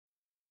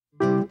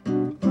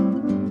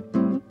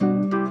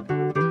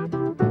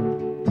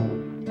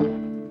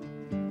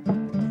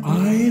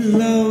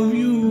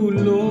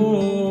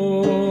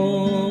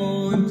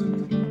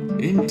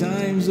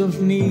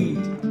need,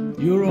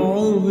 you're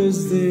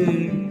always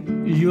there.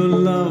 Your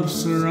love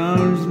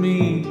surrounds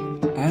me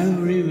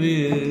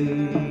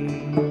everywhere.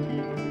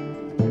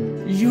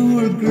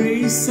 Your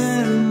grace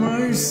and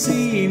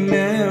mercy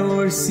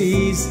never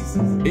cease.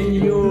 In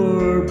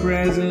your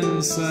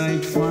presence I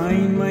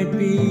find my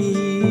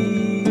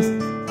peace.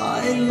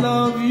 I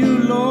love you,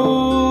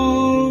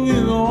 Lord,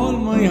 with all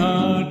my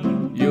heart.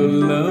 Your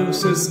love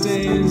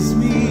sustains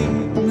me,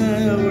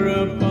 never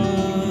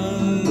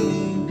apart.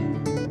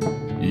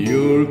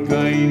 Your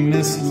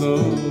kindness,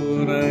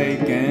 Lord, I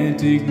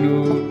can't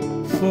ignore.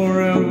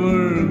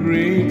 Forever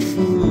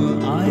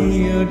grateful I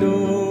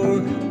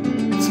adore.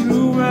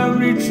 Through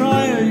every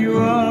trial you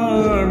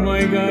are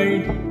my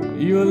guide.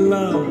 Your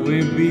love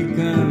a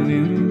beacon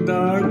in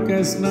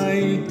darkest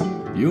night.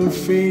 Your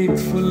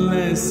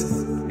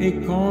faithfulness a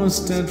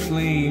constant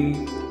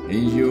flame.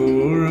 In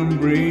your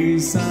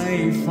embrace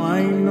I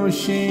find no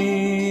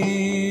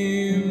shame.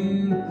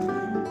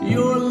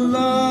 Your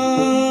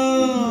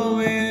love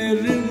a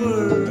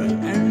river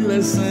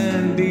endless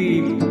and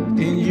deep.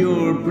 In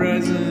your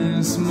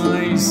presence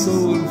my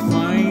soul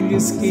find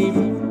escape.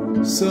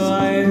 So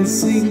I'll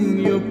sing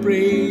your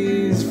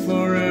praise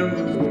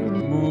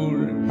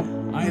forevermore.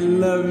 I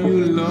love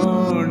you, Lord.